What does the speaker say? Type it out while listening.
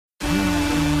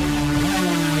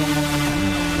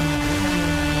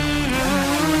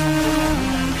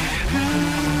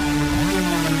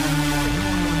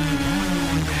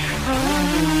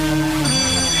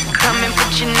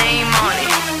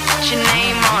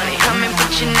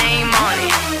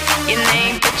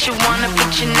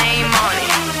your name on it.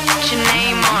 Put your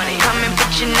name on it. Come and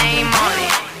put your name on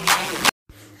it.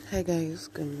 Hi guys,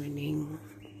 good morning.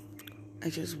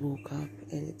 I just woke up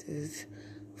and it is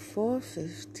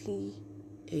 4:50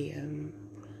 a.m.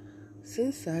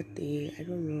 Since that day, I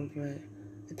don't know, but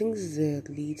I think this is the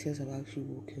latest I've actually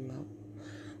woken up.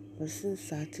 But since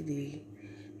Saturday,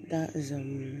 that is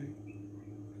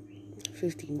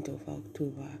 15th of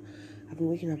October, I've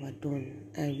been waking up at dawn.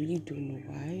 I really don't know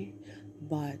why,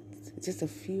 but just a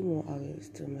few more hours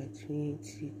to my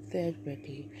 23rd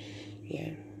birthday.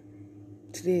 Yeah,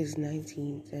 today is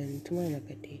 19th and tomorrow is my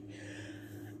birthday.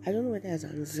 I don't know whether it's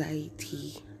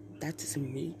anxiety that is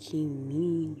making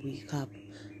me wake up.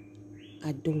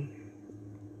 I don't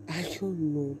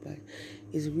know, but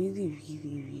it's really,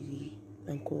 really, really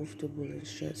uncomfortable and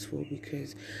stressful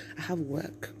because I have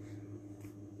work.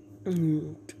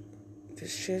 And the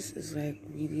stress is like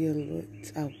really a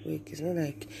lot at work. It's not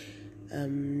like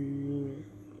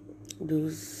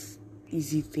those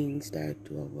easy things that I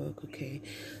do at work, okay?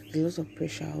 There's lots of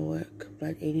pressure at work,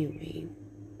 but anyway,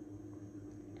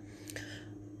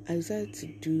 I decided to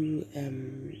do a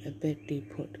birthday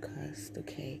podcast,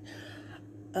 okay?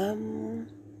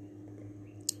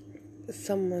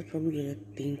 Someone's probably gonna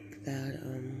think that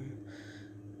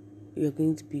you're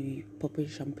going to be popping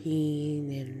champagne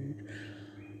and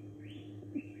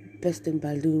bursting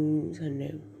balloons,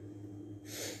 and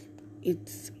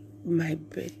it's my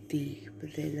birthday,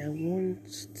 but then I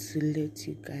want to let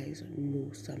you guys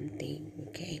know something,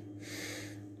 okay?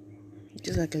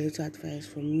 Just like a little advice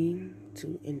from me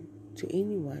to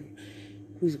anyone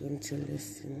who's going to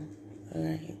listen.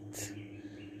 Alright,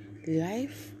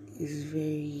 life is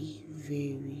very,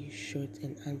 very short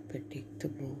and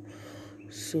unpredictable,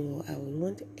 so I would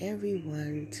want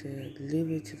everyone to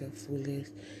live it to the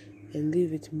fullest and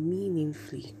live it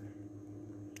meaningfully.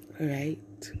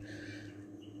 Alright,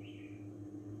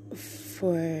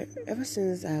 for ever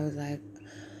since I was like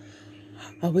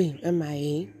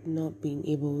MIA, not being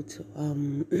able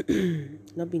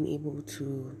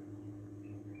to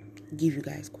give you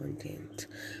guys content,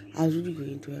 I was really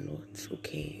going through a lot,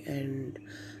 okay? And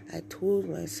I told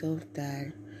myself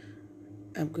that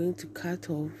I'm going to cut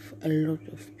off a lot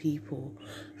of people.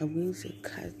 I'm going to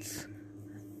cut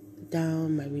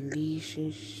down my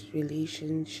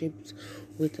relationships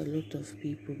with a lot of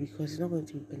people because it's not going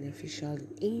to be beneficial in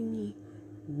any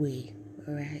way.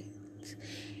 Alright,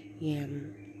 yeah.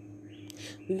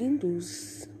 Within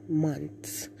those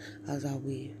months I was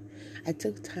away, I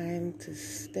took time to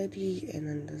study and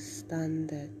understand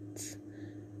that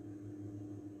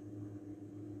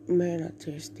men are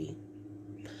thirsty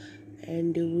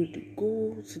and they would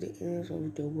go to the ends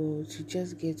of the world to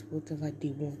just get whatever they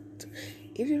want.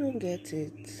 If you don't get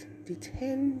it, they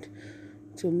tend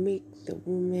to make the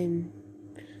woman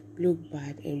look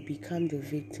bad and become the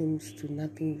victims to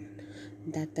nothing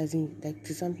that doesn't, like,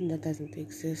 to something that doesn't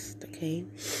exist, okay?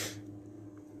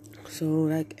 So,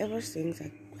 like, ever since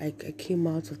I came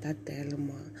out of that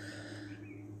dilemma,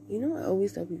 you know, I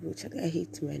always tell people, I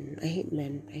hate men.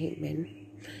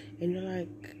 And they're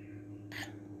like,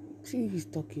 see, he's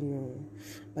talking,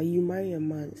 but you marry a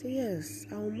man. Say, yes,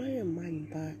 I'll marry a man,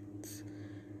 but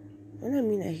when I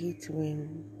mean I hate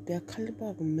men, there are caliber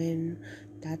of men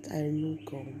that I know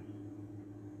go.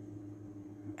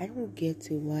 I don't get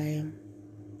it why,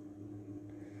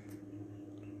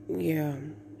 yeah,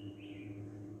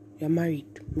 you're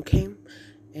married, okay?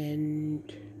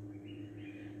 And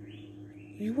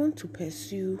you want to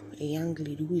pursue a young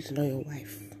lady who is not your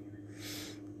wife.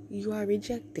 You are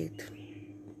rejected.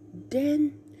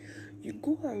 Then you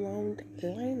go around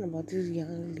lying about this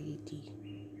young lady.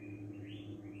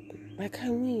 Like, I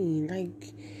mean,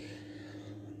 like,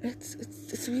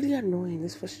 it's really annoying.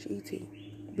 It's frustrating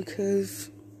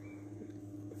because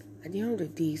at the end of the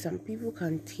day, some people are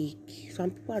not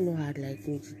hard like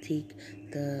me to take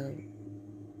the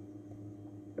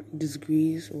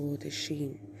disgrace or the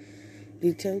shame.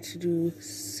 They tend to do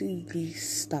silly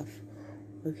stuff,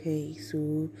 okay?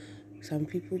 So some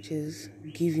people just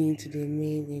give in to the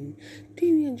men and don't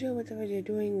even enjoy whatever they're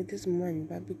doing with this man,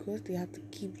 but because they have to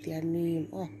keep their name,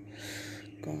 oh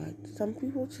God. Some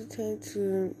people tend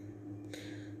to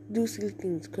do silly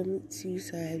things, commit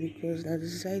suicide because now the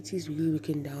society is really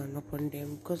looking down upon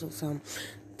them because of some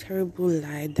terrible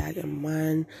lie that a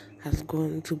man has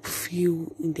gone to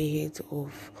fuel in the heads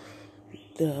of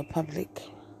the public.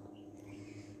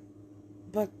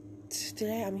 But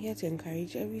today I'm here to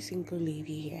encourage every single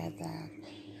lady here that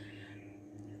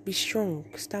be strong,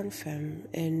 stand firm,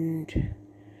 and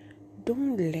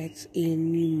don't let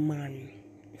any man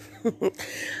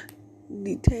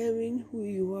determine who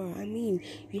you are. I mean,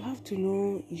 you have to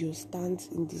know your stance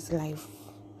in this life.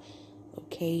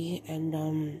 okay? And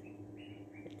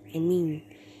I mean,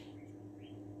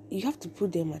 you have to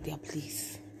put them at their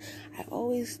place. I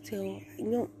always tell,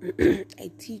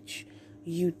 I teach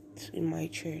youth in my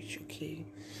church, okay?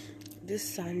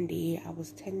 This Sunday, I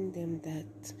was telling them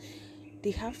that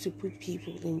they have to put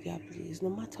people in their place, no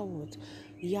matter what,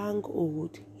 young,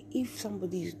 old. If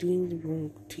somebody is doing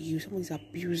wrong to you, somebody's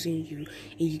abusing you,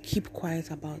 and you keep quiet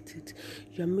about it,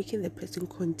 you're making the person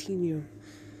continue.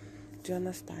 Do you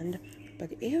understand?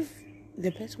 But if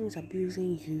the person who's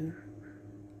abusing you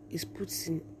is put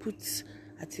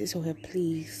at his or her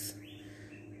place,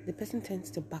 the person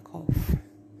tends to back off.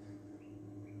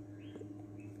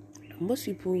 Most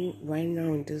people right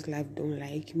now in this life don't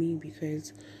like me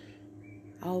because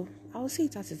I'll say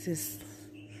it as it is.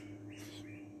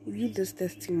 You this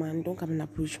thirsty man, don't come and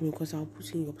approach me because I'll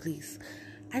put you in your place.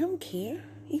 I don't care.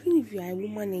 Even if you are a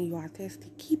woman and you are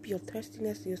thirsty, keep your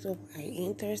thirstiness to yourself. I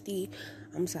ain't thirsty.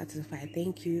 I'm satisfied.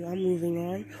 Thank you. I'm moving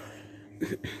on.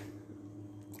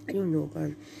 I don't know,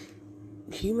 but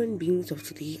human beings of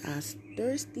today are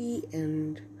thirsty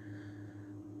and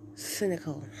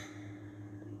cynical,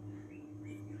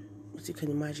 as you can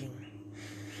imagine.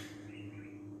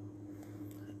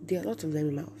 There are a lot of them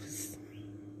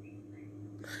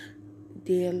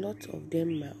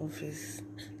in my office.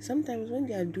 Sometimes when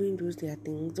they are doing those their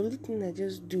things, the only thing I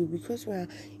just do, because we're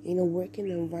in a working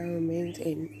environment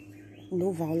and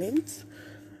no violence,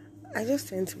 I just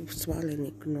tend to smile and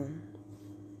ignore.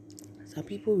 Some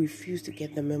people refuse to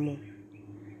get the memo.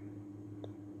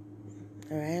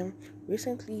 Alright?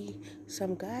 Recently,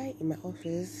 some guy in my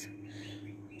office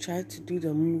tried to do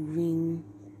the moving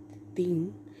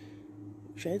thing,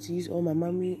 trying to use all my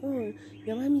mommy. Oh,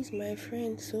 your mommy is my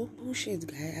friend. So bullshit,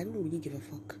 guy. I don't really give a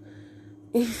fuck.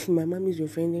 If my mommy is your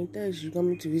friend, then tell her she's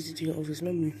coming to visit your office,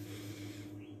 not me.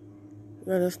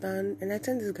 You understand? And I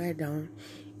turned this guy down,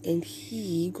 and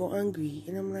he got angry,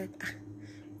 and I'm like,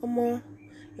 Omo,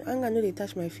 your anger no dey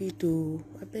touch my feet too.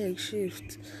 I beg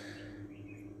shift.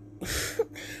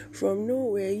 From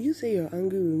nowhere, you say you're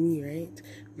angry with me, right?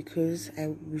 Because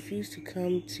I refused to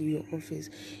come to your office,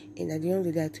 and at the end of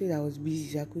the day, I told you I was busy,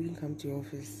 so I couldn't come to your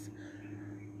office.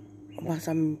 But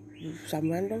some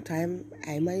random time,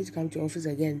 I managed to come to your office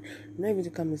again. Not even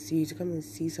to come and see you, to come and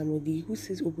see somebody who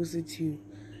sits opposite to you.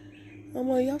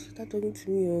 You have to start talking to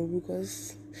me,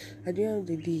 because at the end of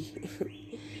the day,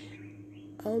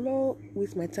 I'll not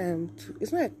waste my time.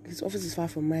 It's not like his office is far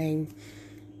from mine.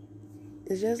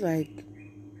 It's just like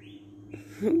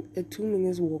a 2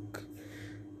 minutes walk.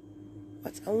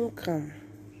 But I won't come.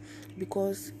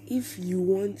 Because if you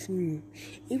want me,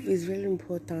 if it's very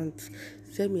important,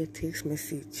 send me a text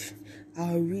message.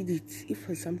 I'll read it. If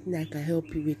it's something I can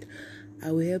help you with,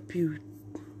 I will help you.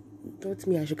 Told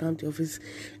me I should come to office.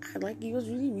 And he was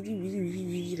really, really, really,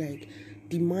 really, really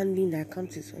demanding that I come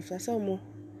to his office. I said, I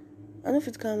don't know if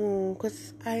it come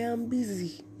because I am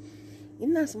busy.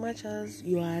 In as much as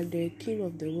you are the king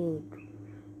of the world,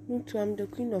 me too, I'm the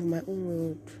queen of my own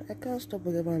world. I can't stop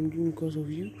whatever I'm doing because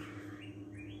of you.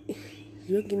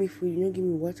 You don't give me food, you don't give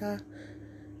me water.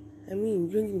 You don't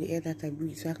give me the air that I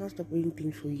breathe, so I can't stop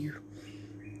anything for you.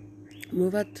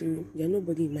 Moreover, you're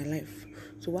nobody in my life,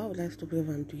 so why would I stop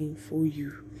whatever I'm doing for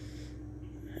you?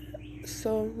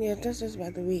 So, that's just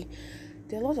by the way.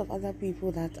 There are a lot of other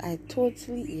people that I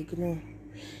totally ignore.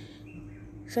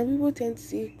 Some people tend to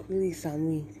say, Kuli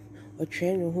Sami, or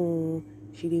train home,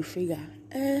 she did figure.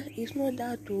 It's not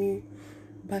that too.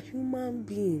 But human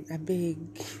being, I beg.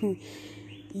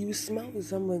 You smile with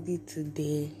somebody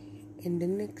today, and the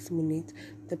next minute,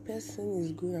 the person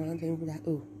is going around and be like,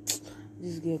 oh,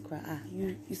 this girl cry.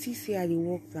 You see how they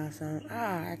walk past and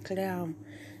I clear them.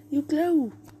 You clear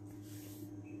who?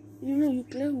 You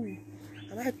clear who?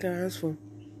 Am I clearance from?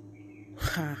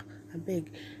 I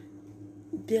beg.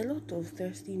 There are a lot of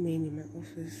thirsty men in my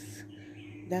office.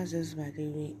 That's just by the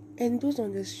way. And those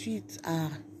on the streets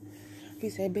are.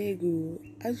 Please, I beg you,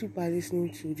 as people are listening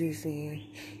to this,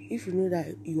 if you know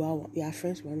that you are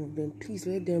friends with one of them, please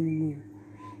let them know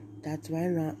that right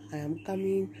now I am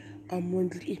coming.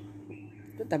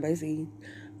 What am I saying?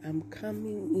 I'm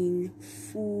coming in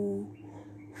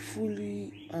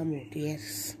fully armored.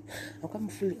 Yes, I'm coming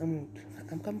fully armored.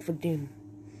 I'm coming for them.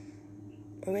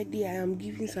 Already, I am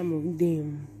giving some of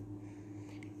them.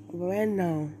 But right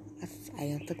now, as I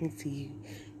am talking to you,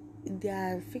 they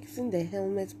are fixing the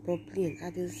helmets properly and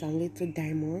adding some little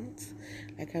diamonds.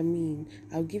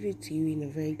 I'll give it to you in a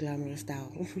very glamorous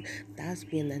style. That's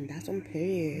been and that's on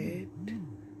period.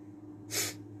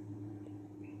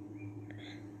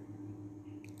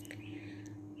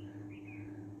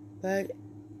 But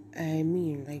I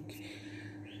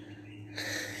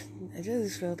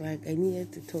just felt like I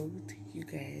needed to talk to you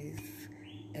guys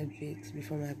a bit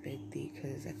before my birthday,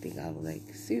 because I think I was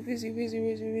like super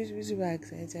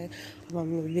excited about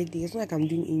my birthday. It's not like I'm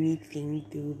doing anything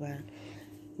though,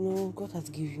 but God has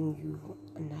given you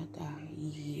another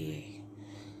year,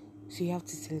 so you have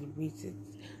to celebrate it.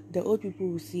 The old people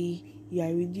will say you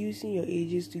are reducing your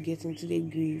ages to get into the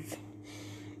grave.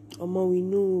 We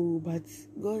know, but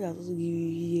God has also given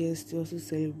you years to also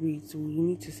celebrate, so we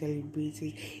need to celebrate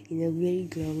it in a very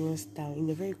glamorous style, in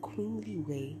a very queenly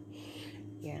way.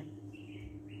 Yeah.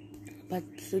 But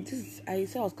so I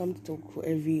said I was coming to talk for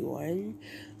everyone,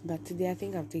 but today I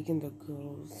think I'm taking the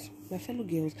girls, my fellow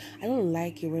girls. I don't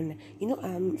like it when,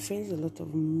 I'm friends with a lot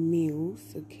of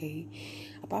males, okay?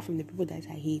 Apart from the people that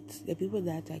I hate, the people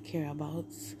that I care about,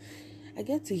 I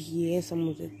get to hear some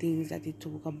of the things that they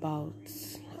talk about,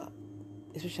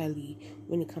 especially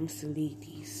when it comes to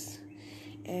ladies.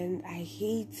 And I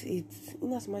hate it,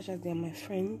 in as much as they're my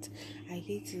friend. I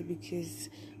hate it because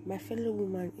my fellow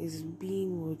woman is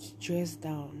being dressed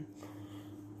down.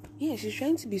 Yeah, she's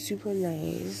trying to be super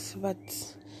nice, but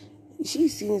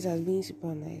she's seeing it as being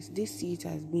super nice. They see it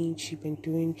as being cheap and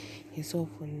throwing herself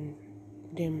on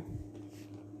them.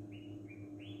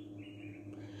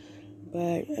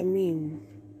 But I mean,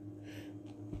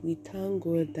 we thank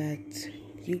God that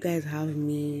you guys have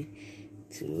me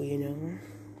to,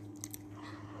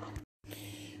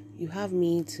 you have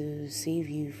me to save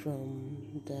you from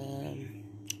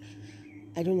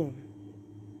I don't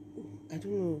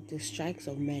know, the strikes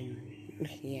of men.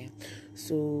 Yeah.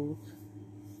 So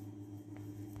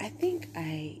I think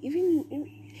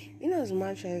in as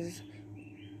much as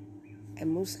I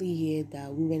mostly hear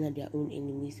that women are their own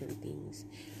enemies and things,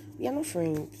 we are not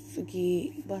friends,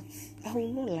 okay? But I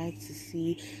would not like to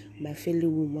see my fellow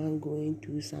woman going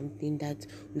through something that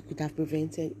we could have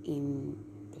prevented in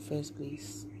the first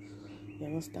place. You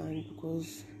understand?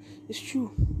 Because it's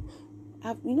true.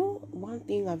 One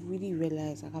thing I've really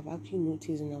realized, I've actually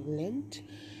noticed and I've learned,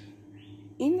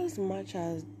 in as much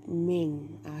as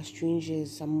men are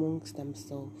strangers amongst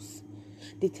themselves,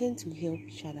 they tend to help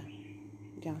each other.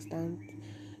 Do you understand?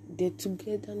 Their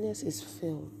togetherness is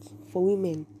felt. For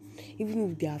women,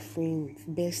 even if they are friends,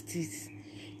 besties,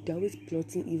 they're always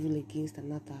plotting evil against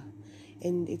another.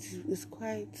 And it's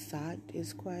quite sad,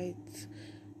 it's quite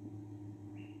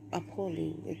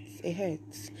appalling. It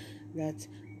hurts that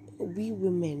we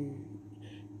women,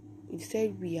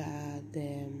 instead we are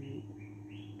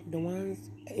the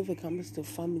ones, if it comes to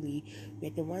family, we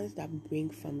are the ones that bring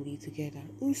family together.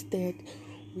 Instead,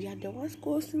 we are the ones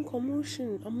causing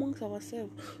commotion amongst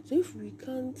ourselves. So if we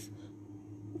can't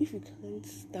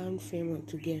stand firm on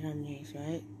togetherness,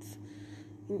 right?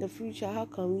 In the future, how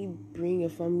can we bring a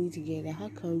family together? How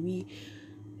can we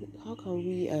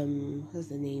what's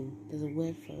the name? There's a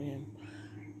word for him.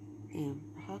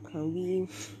 How can we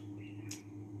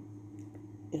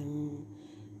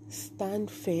stand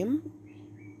firm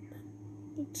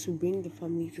to bring the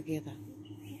family together?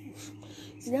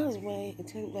 See, that's why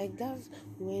that's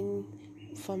when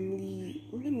family,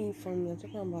 when I mean family, I'm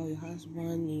talking about your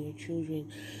husband and your children.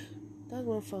 That's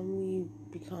when family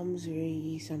becomes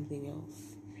really something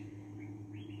else.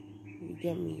 You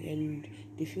get me? And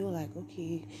they feel like,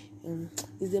 okay,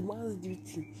 it's the man's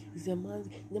duty. The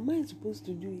man is supposed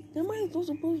to do it. The man is not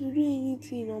supposed to do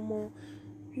anything no more.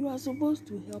 You are supposed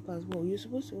to help as well. You're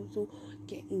supposed to also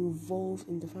get involved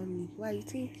in the family. Why you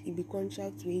think it be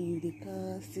contract where they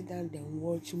can't sit down and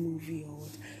watch movie or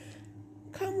what?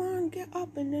 Come on, get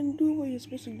up and then do what you're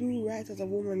supposed to do right as a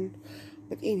woman.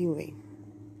 But anyway,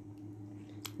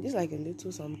 just like a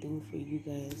little something for you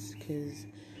guys, because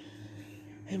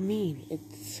I mean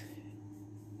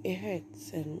it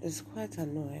hurts and it's quite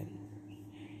annoying.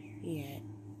 Yeah,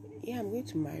 I'm going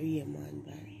to marry a man,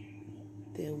 but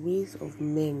the ways of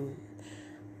men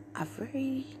are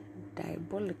very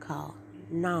diabolical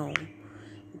now.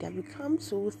 They have become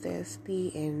so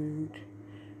thirsty and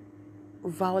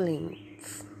violent,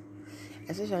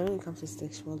 especially when it comes to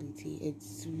sexuality.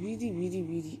 It's really, really,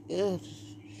 really,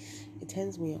 it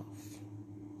turns me off.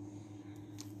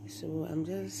 So I'm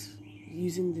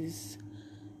using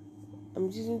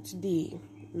today,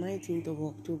 19th of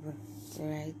October,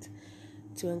 alright,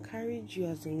 to encourage you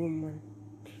as a woman.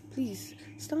 Please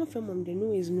stand firm on the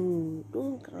no is no.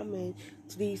 Don't come and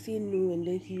today say no and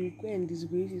then he go and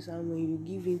disgrace you someone, you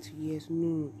give in to yes.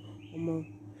 No.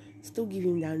 Still give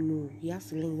him that no. He has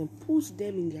to learn them, put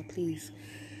them in their place.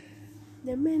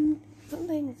 The men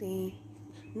sometimes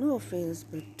no offense,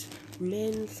 but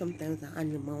men sometimes are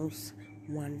animals.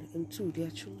 One and two, they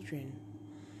are children.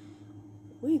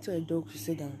 When you tell a dog to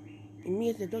sit down,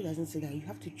 immediately the dog doesn't sit down. You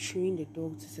have to train the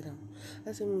dog to sit down.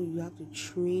 That's when you have to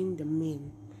train the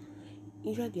men.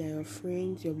 either they are your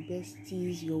friends, your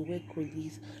besties, your work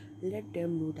colleagues, let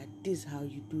them know that this is how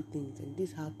you do things and this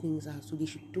is how things are, so they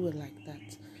should do it like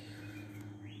that.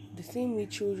 The same way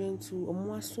children too,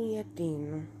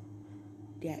 thing,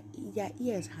 their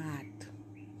ears hard.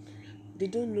 They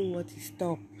don't know what is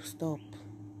stop.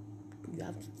 You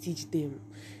have to teach them.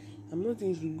 I'm not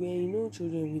saying you go and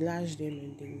children, we lash them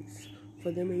and things.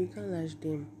 For them, you can't lash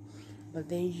them. But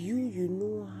then you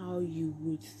know how you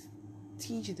would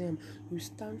teach them. You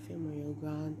stand firm on your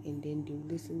ground and then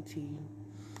they'll listen to you.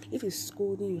 If it's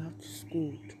scolding, you have to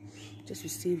scold. Just to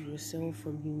save yourself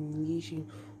from humiliation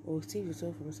or save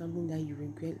yourself from something that you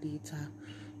regret later.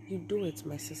 You do it,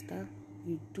 my sister.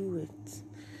 You do it.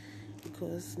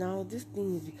 Because now this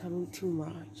thing is becoming too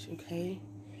much, okay?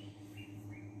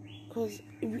 Because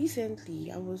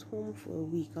recently I was home for a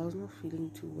week. I was not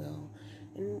feeling too well.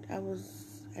 And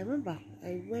I remember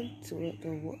I went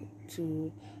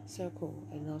to Circle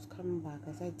and I was coming back.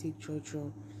 I said take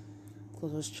Jojo because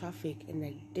there was traffic and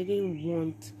I didn't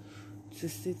want to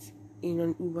sit in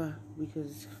an Uber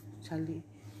because Charlie,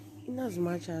 in as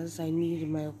much as I need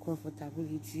my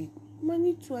comfortability, I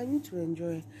need to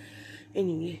enjoy.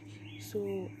 Anyway,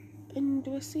 so and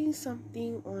they were saying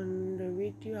something on the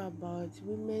radio about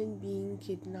women being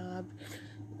kidnapped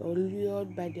or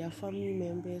lured by their family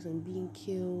members and being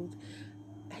killed.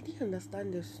 I didn't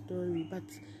understand the story, but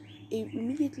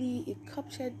it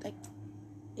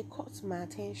caught my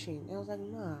attention. I was like,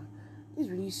 nah, this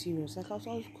is really serious. Like I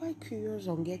was quite curious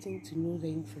on getting to know the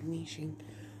information.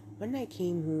 When I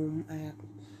came home,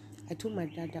 I told my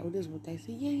dad that this is what I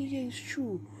said. Yeah, it's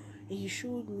true. And he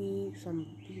showed me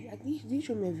did he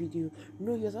show me a video?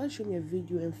 No, he was about to show me a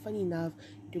video, and funny enough,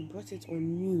 they brought it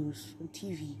on news, on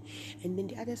TV. And then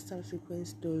the other subsequent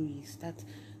stories that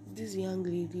this young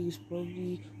lady is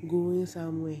probably going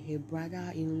somewhere, her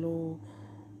brother-in-law.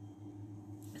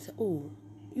 I said, oh,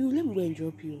 you let me go and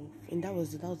drop you off. And that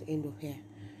was the end of her.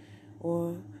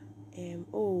 Or,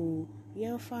 oh,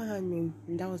 yeah, and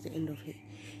that was the end of it.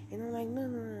 And I'm like,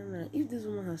 no. If this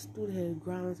woman has stood her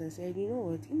grounds and said, you know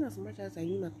what, in as much as I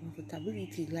need my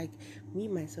comfortability, like me,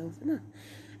 myself, no,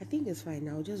 I think it's fine.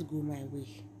 I'll just go my way.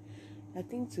 I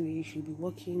think today you should be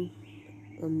walking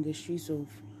on the streets of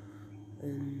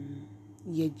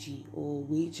Yeji or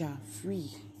Weja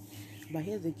free. But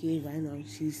here's the case right now,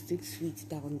 she's 6 feet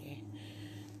down there.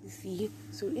 You see,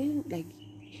 so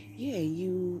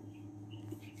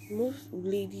most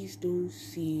ladies don't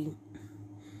see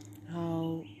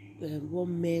how what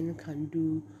men can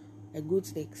do, go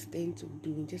to the extent of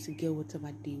doing just to get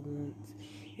whatever they want,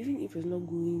 even if it's not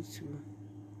going to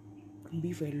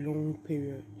be for a long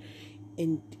period,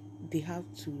 and they have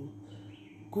to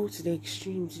go to the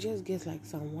extreme to just get like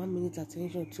some 1 minute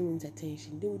attention, 2 minutes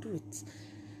attention. They will do it.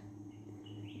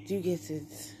 Do you get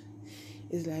it?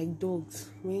 It's like dogs.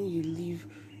 When you leave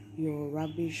your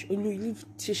rubbish, or you leave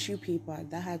tissue paper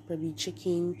that had probably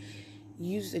chicken,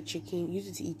 use it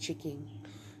to eat chicken,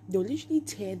 they'll literally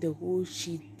tear the whole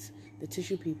sheet, the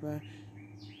tissue paper,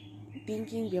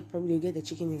 thinking they'll get the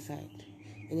chicken inside,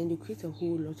 and then they create a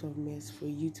whole lot of mess for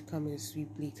you to come and sweep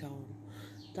later on.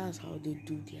 That's how they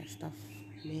do their stuff,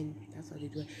 men. That's how they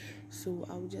do it. So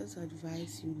I would just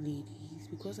advise you ladies,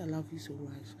 because I love you so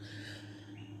much.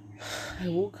 I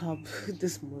woke up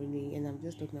this morning and I'm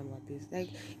just talking about this.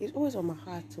 Like, it's always on my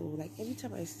heart. So, like, every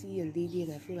time I see a lady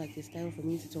and I feel like it's time for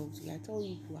me to talk to you, I tell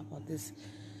you about this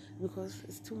because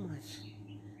it's too much.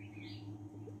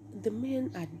 The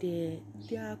men are there.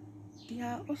 They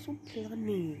are also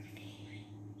planning.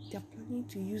 They're planning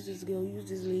to use this girl, use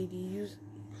this lady,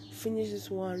 finish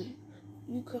this one.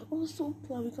 You can also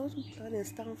plan. We can also plan and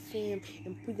stand firm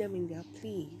and put them in their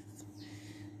place.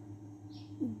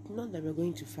 Not that we're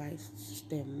going to fight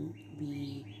them,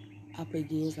 be up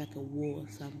against like a war or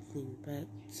something, but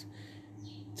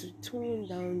to tone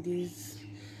down this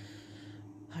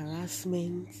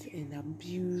harassment and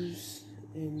abuse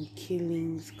and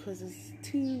killings, because it's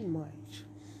too much.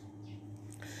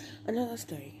 Another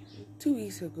story. 2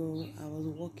 weeks ago, I was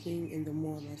walking in the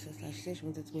mall with my sister. She said she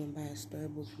wanted to go and buy a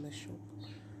storybook from the shop.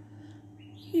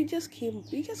 We just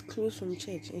closed from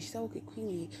church, and she said, okay,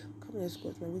 Queenie, come and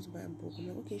escort me, I'm going to buy a book. I'm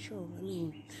like, okay, sure. I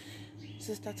mean,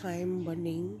 sister time,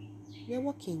 bonding. We're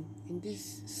walking, and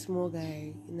this small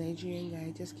guy, Nigerian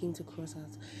guy, just came to cross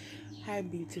us. Hi,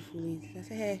 beautiful lady. I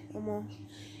said, hey, Omo,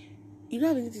 you don't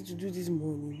have anything to do this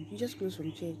morning. You just closed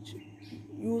from church.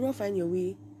 You will not find your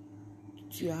way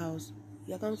to your house.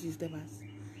 You're coming to the steppers.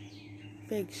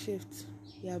 Beg, shift.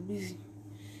 You are busy.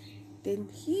 Then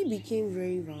he became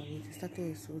very violent. He started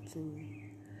insulting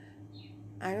me.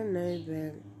 I don't know,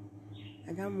 but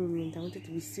At that moment, I wanted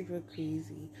to be super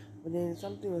crazy, but then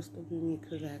something was stopping me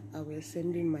because I was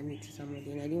sending money to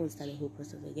somebody and I didn't want to start the whole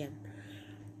process again.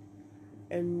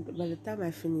 And by the time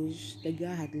I finished, the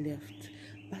guy had left.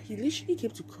 But he literally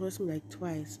came to cross me like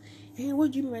twice. Hey,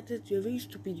 what do you mean by that? You're a very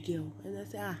stupid girl. And I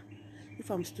said, if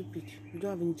I'm stupid, you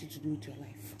don't have anything to do with your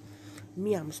life.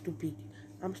 Me, I'm stupid.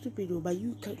 I'm stupid, but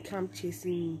you can't come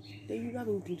chasing me. Then you don't have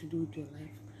anything to do with your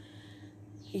life.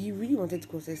 He really wanted to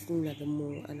process me at the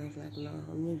mall, and I was like, nah,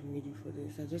 I'm not even ready for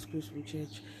this. I just closed from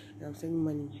church and I'm sending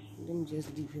money. Let me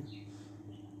just leave him.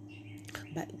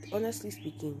 But honestly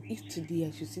speaking, if today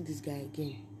I should see this guy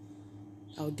again,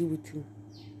 I'll deal with him.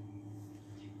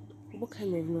 What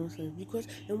kind of nonsense? Because,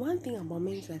 and one thing about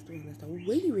men I don't understand,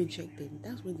 when you reject them,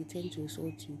 that's when they tend to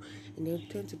insult you and they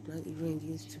tend to plan even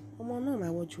against you. I'm not on my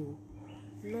watch,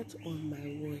 not on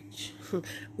my watch.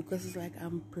 Because it's like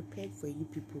I'm prepared for you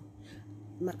people.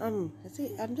 I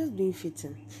say I'm just doing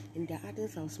fitting, and they're adding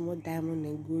some small diamond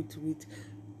and gold to it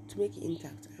to make it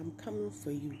intact. I'm coming for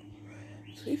you.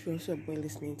 So if you're also a boy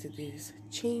listening to this,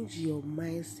 change your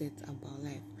mindset about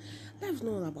life. Life's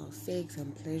not all about sex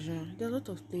and pleasure. There are a lot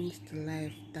of things to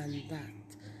life than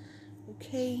that.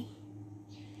 Okay?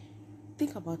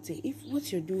 Think about it. If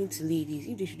what you're doing to ladies,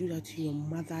 if they should do that to your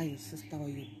mother, your sister, or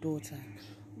your daughter,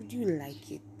 would you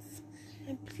like it?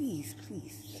 And please,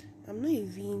 I'm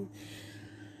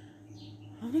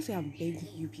not saying I'm begging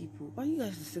you people, but you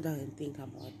guys to sit down and think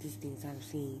about these things I'm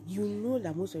saying. You know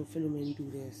that most of your fellow men do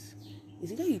this.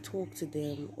 It's either you talk to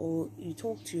them or you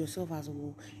talk to yourself as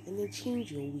well and then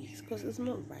change your ways, because it's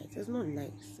not right, it's not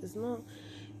nice, it's not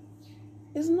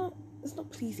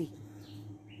pleasing.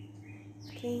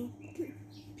 Okay?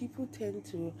 People tend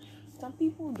to, some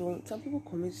people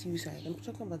commit suicide. I'm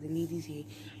talking about the ladies here.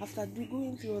 After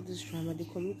going through all this trauma, they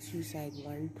commit suicide.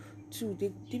 1, 2,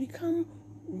 they become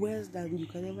worse than you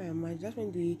can ever imagine. That's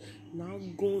when they now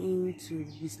go into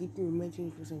be sleeping with mental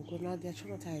information, because now they're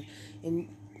traumatized and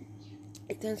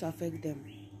it tends to affect them.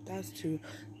 That's 2.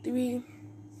 3,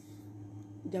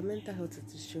 their mental health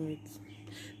is destroyed.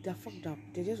 They're fucked up.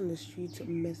 They're just on the streets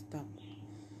messed up.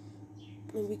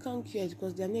 And we can't cure it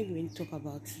because they're never even talk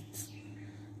about it.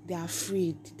 They're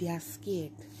afraid. They are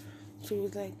scared. So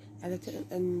it's like at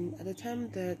the time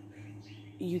that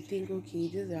you think, okay,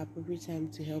 this is the appropriate time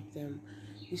to help them,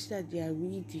 you see that they are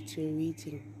really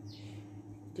deteriorating.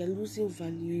 They're losing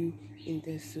value in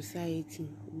the society.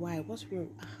 Why? What's wrong?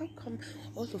 How come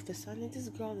all of a sudden this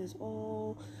girl is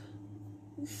all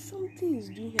something is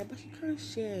doing here, but she can't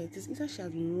share it? It's either she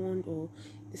has been warned or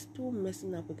it's still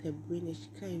messing up with her brain and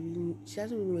she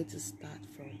doesn't even know where to start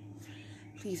from.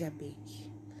 Please, I beg.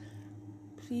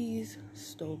 Please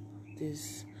stop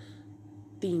this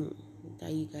thing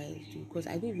that you guys do, because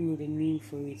I don't even know the name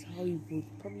for it. How you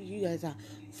probably you guys are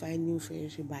finding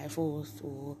friendship by force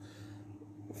or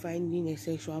finding a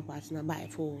sexual partner by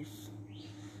force.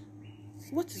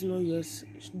 What is not yours,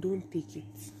 don't take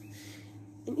it.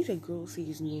 And if a girl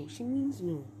says no, she means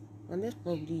no, unless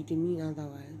probably they mean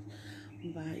otherwise.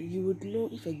 But you would know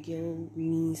if a girl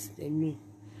means the no.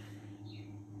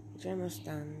 Do you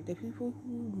understand? The people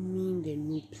who mean the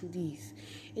no, please.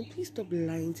 And please stop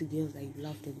lying to girls that you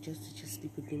love them just to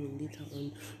sleep with them and later on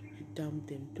you dump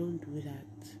them. Don't do that.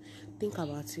 Think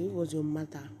about it. If it was your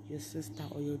mother, your sister,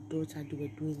 or your daughter they were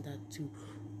doing that too,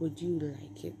 would you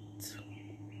like it?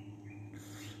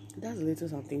 That's a little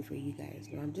something for you guys.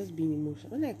 I'm just being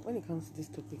emotional. When it comes to this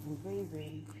topic, I'm very,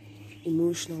 very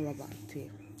emotional about it.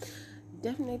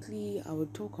 Definitely, I will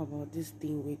talk about this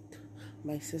thing with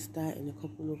my sister and a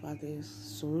couple of others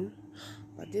soon.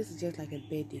 But this is just like a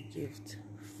birthday gift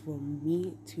from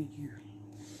me to you.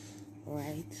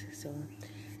 Alright? So,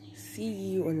 see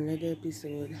you on another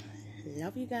episode.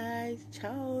 Love you guys.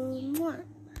 Ciao. Mwah.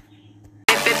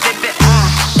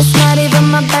 It's not even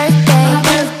my birthday,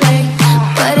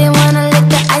 but they wanna lick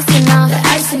the icing off. I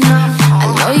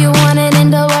know you want it in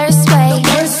the worst way.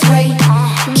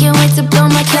 Can't wait to blow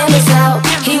my candles out.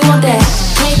 He want that.